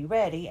won't be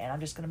ready, and I'm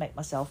just going to make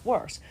myself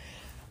worse.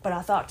 But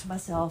I thought to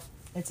myself,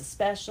 it's a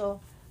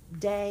special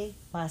day.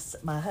 My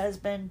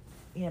husband,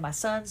 my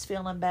son's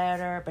feeling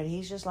better, but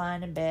he's just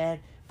lying in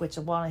bed, which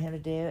I wanted him to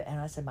do. And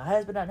I said, my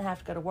husband doesn't have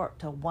to go to work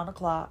till 1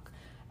 o'clock,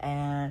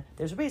 and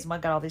there's a reason why I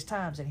got all these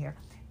times in here.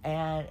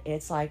 And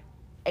it's like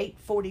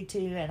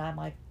 8:42, and I'm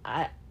like,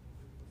 I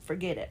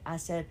forget it. I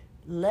said,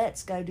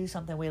 let's go do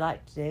something we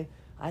like to do.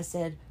 I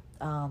said,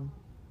 why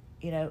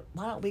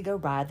don't we go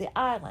ride the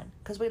island?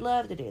 Because we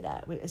love to do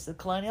that. It's the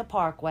Colonial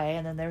Parkway,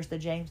 and then there's the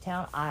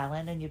Jamestown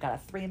Island, and you've got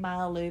a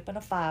 3-mile loop and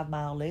a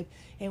 5-mile loop,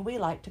 and we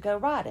like to go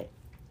ride it.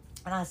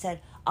 And I said,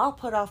 I'll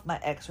put off my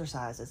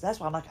exercises. That's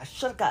why I'm like, I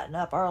should have gotten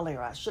up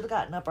earlier.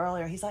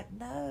 He's like,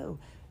 no,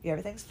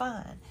 everything's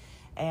fine.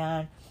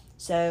 And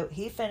so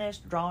he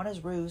finished drawing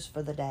his ruse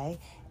for the day,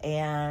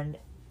 and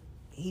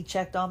he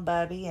checked on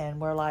Bubby, and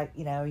we're like,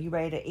 are you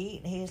ready to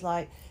eat? And he's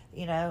like,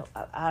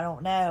 I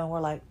don't know. And we're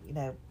like,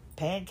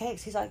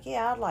 pancakes? He's like,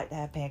 yeah, I'd like to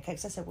have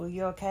pancakes. I said, well,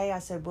 you okay? I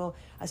said, would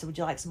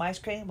you like some ice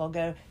cream? We'll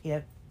go,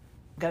 go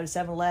to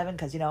 7-Eleven,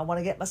 because, I want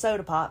to get my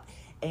soda pop.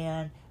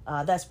 And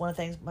that's one of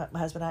the things my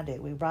husband and I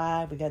do. We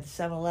ride, we go to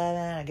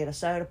 7-Eleven, I get a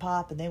soda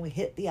pop, and then we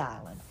hit the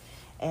island.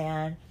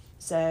 And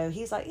so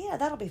he's like, yeah,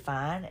 that'll be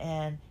fine.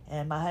 And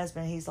my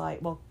husband, he's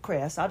like, well,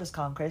 Chris, I'll just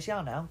call him Chris.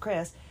 Y'all know him,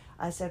 Chris.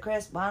 I said,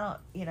 Chris, why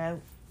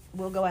don't,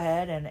 we'll go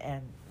ahead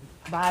and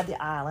ride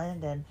the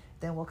island, and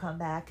then we'll come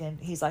back. And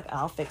he's like,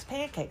 I'll fix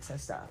pancakes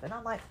and stuff. And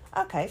I'm like,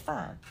 okay,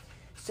 fine.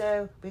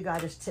 So I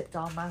just tipped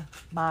on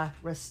my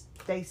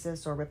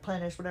Restasis or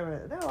Replenish,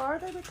 whatever. No, are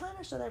they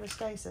Replenish or are they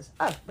Restasis?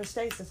 Oh,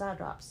 Restasis eye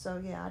drops.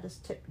 So, yeah, I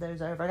just tipped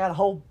those over. I got a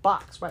whole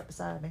box right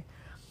beside me.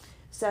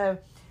 So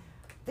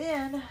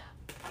then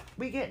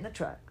we get in the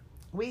truck.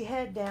 We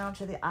head down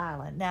to the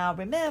island. Now,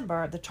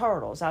 remember the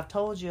turtles. I've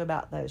told you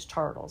about those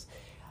turtles.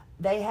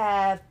 They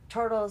have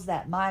turtles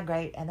that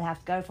migrate, and they have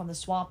to go from the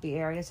swampy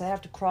area, so they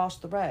have to cross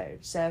the road.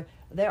 So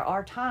there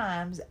are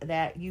times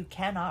that you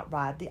cannot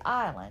ride the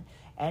island.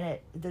 And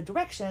the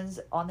directions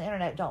on the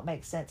internet don't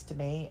make sense to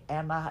me.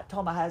 And I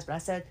told my husband, I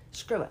said,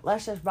 screw it.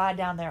 Let's just ride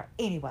down there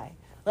anyway.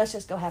 Let's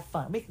just go have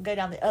fun. We can go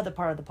down the other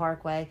part of the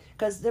parkway,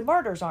 because the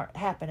murders aren't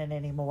happening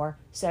anymore.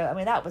 So,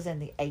 that was in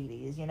the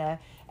 80s,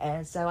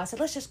 And so I said,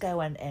 let's just go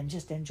and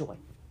just enjoy.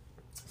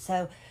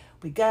 So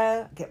we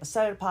go, get my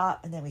soda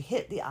pop, and then we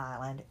hit the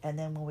island. And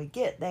then when we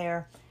get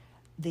there,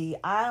 the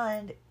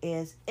island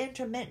is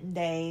intermittent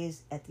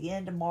days at the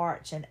end of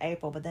March and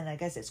April, but then I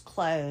guess it's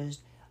closed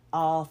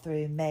all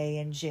through May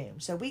and June.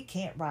 So we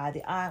can't ride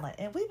the island.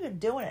 And we've been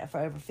doing it for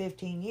over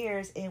 15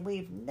 years, and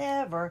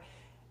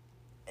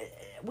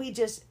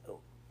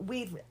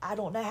I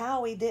don't know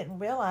how we didn't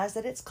realize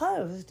that it's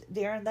closed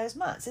during those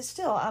months.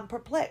 I'm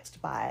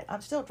perplexed by it.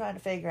 I'm still trying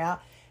to figure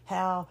out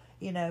how,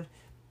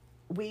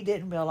 we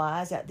didn't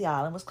realize that the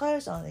island was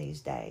closed on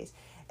these days.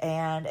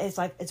 And it's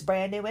like, it's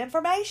brand new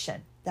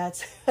information.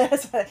 It's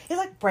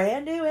like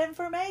brand new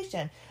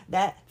information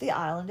that the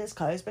island is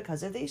closed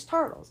because of these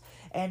turtles.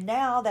 And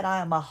now that I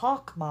am a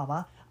hawk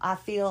mama, I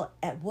feel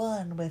at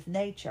one with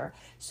nature.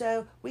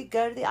 So we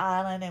go to the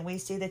island and we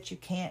see that you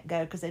can't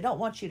go because they don't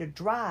want you to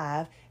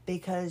drive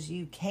because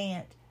you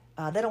can't,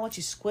 they don't want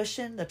you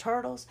squishing the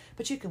turtles,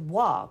 but you can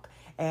walk.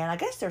 And I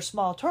guess they're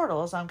small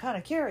turtles. I'm kind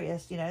of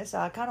curious, so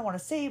I kind of want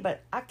to see,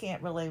 but I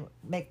can't really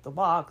make the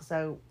walk,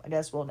 so I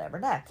guess we'll never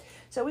know.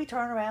 So we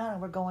turn around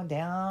and we're going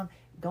down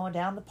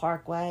the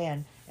parkway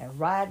and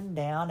riding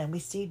down, and we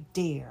see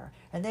deer.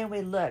 And then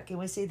we look and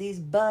we see these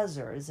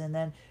buzzards, and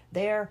then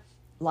they're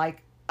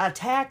like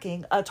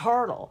attacking a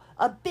turtle,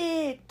 a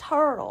big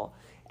turtle.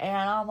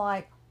 And I'm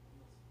like,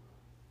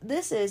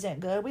 this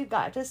isn't good. We've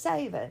got to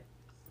save it.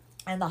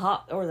 And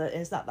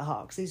it's not the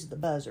hawks, these are the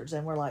buzzards.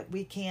 And we're like,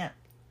 we can't.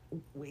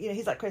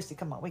 He's like, Christy,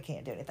 come on, we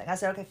can't do anything. I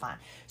said, okay, fine.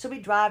 So we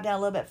drive down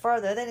a little bit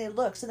further. Then he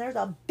looks, and there's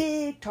a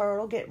big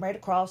turtle getting ready to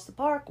cross the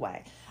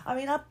parkway. I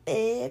mean, a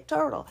big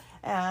turtle.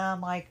 And I'm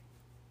like,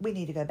 we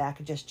need to go back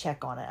and just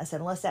check on it. I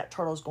said, unless that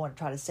turtle's going to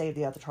try to save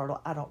the other turtle,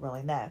 I don't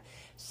really know.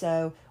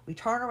 So we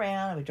turn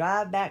around and we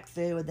drive back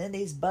through, and then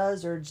these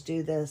buzzards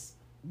do this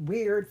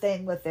weird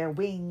thing with their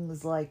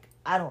wings, like,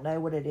 I don't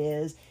know what it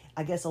is.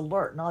 I guess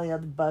alerting all the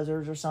other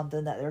buzzards or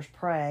something that there's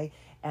prey.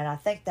 And I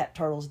think that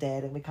turtle's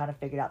dead, and we kind of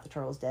figured out the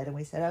turtle's dead, and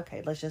we said,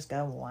 okay, let's just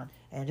go on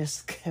and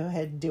just go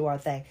ahead and do our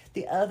thing.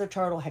 The other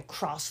turtle had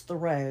crossed the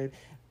road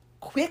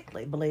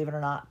quickly, believe it or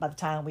not, by the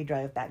time we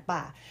drove back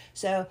by.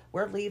 So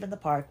we're leaving the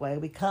parkway.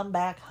 We come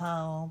back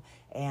home,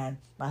 and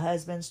my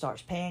husband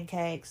starts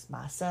pancakes.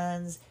 My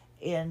son's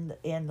in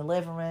the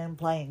living room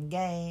playing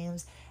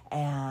games,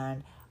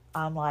 and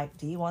I'm like,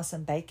 do you want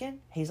some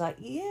bacon? He's like,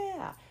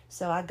 yeah.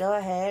 So I go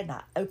ahead and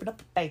I open up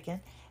the bacon,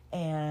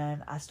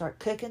 and I start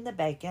cooking the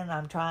bacon.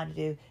 I'm trying to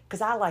do,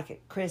 because I like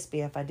it crispy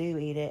if I do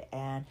eat it,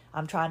 and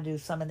I'm trying to do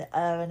some in the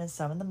oven and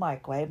some in the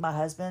microwave. My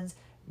husband's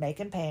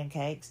making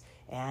pancakes,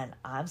 and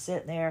I'm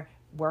sitting there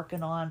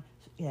working on,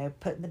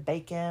 putting the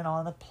bacon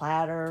on the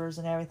platters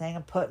and everything,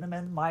 and putting them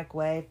in the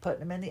microwave,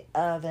 putting them in the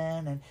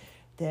oven, and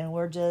then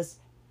we're just,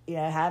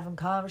 having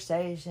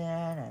conversation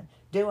and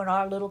doing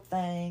our little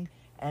thing.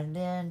 And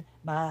then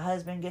my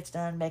husband gets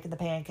done making the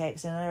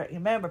pancakes. And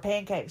remember,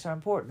 pancakes are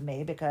important to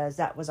me because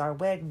that was our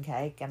wedding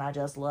cake, and I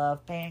just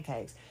love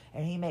pancakes.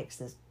 And he makes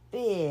this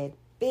big,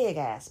 big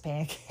ass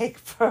pancake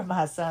for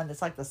my son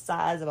that's like the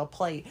size of a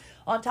plate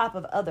on top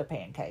of other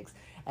pancakes.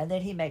 And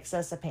then he makes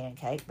us a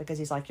pancake because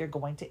he's like, you're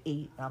going to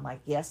eat. And I'm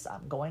like, yes,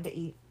 I'm going to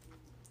eat.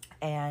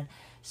 And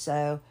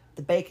so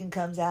the bacon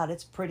comes out.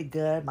 It's pretty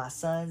good. My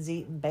son's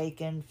eating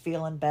bacon,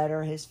 feeling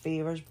better. His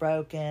fever's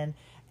broken.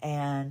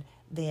 And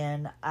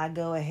then I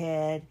go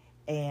ahead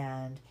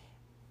and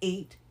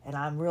eat, and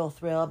I'm real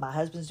thrilled. My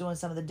husband's doing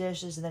some of the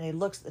dishes, and then he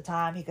looks at the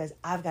time. He goes,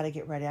 I've got to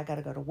get ready. I got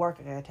to go to work.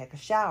 I got to take a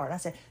shower. And I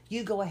said,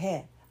 you go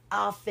ahead.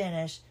 I'll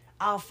finish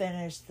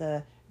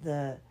the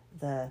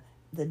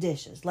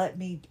dishes. Let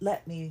me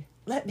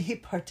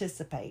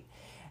participate.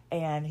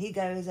 And he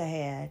goes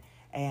ahead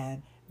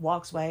and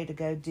walks away to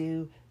go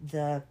do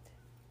the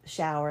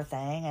shower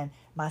thing. And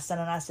my son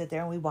and I sit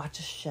there and we watch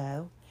a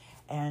show.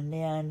 And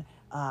then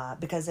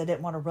because I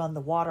didn't want to run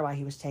the water while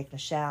he was taking a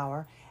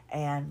shower.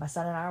 And my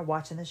son and I are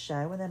watching the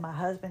show. And then my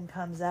husband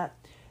comes up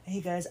and he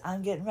goes,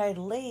 I'm getting ready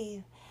to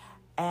leave.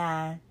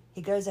 And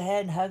he goes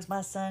ahead and hugs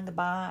my son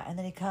goodbye. And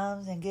then he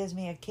comes and gives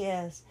me a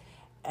kiss.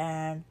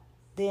 And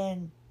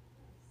then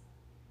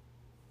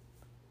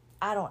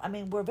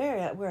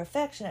we're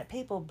affectionate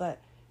people,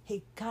 but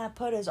he kind of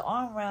put his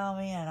arm around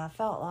me, and I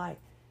felt like,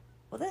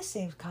 well, this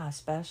seems kind of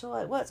special.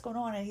 Like, what's going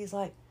on? And he's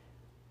like,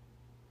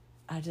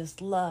 I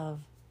just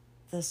love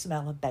the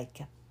smell of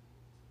bacon.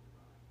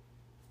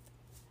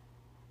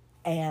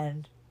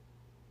 And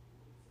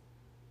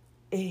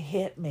it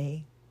hit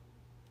me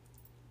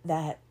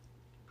that,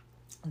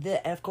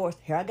 of course,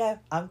 here I go.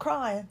 I'm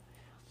crying.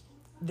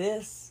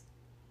 This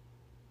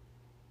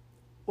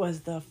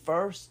was the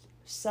first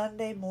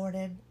Sunday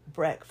morning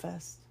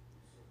breakfast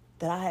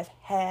that I have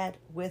had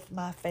with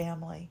my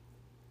family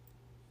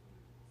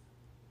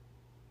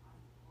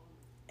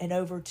in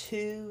over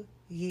 2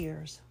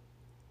 years.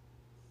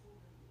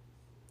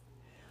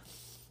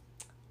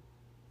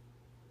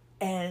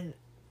 And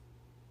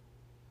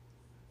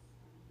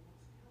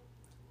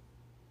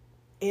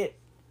it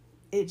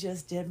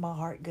just did my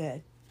heart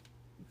good.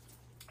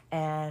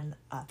 And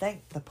I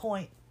think the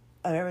point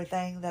of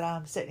everything that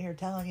I'm sitting here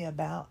telling you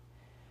about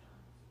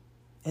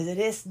is that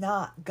it's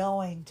not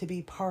going to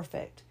be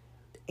perfect.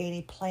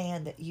 any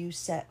plan that you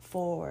set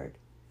forward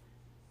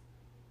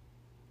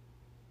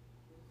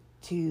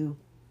to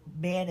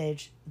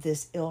manage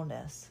this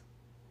illness.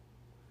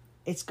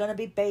 It's going to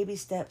be baby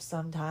steps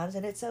sometimes,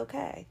 and it's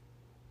okay.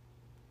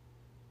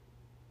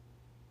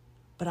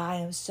 But I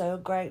am so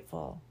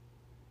grateful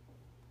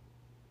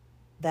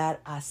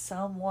that I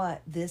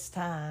somewhat this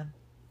time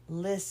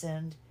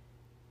listened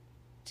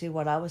to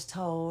what I was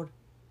told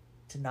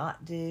to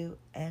not do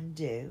and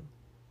do.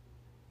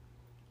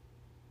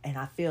 And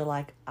I feel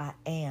like I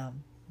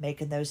am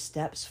making those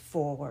steps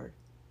forward.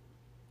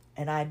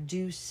 And I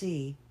do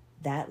see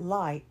that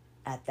light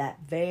at that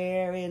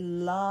very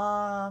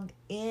long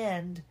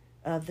end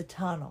of the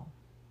tunnel.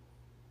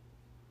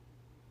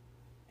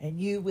 And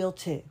you will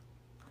too.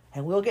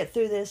 And we'll get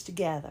through this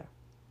together.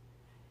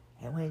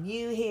 And when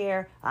you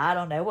hear, I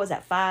don't know, what was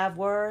that, 5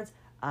 words?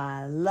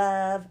 I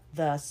love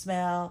the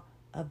smell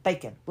of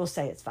bacon. We'll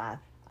say it's 5.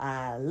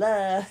 I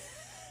love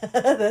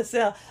the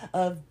smell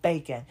of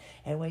bacon.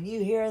 And when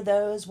you hear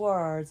those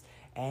words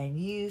and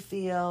you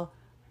feel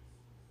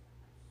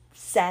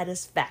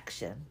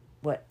satisfaction,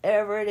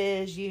 whatever it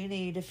is you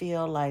need to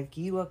feel like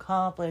you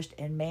accomplished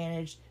and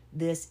managed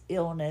this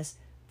illness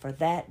for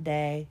that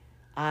day,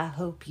 I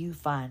hope you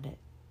find it.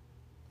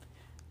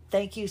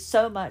 Thank you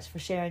so much for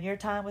sharing your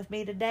time with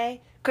me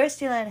today.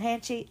 Christy Lynn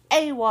Hanchy,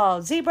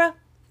 AWOL Zebra.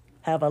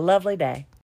 Have a lovely day.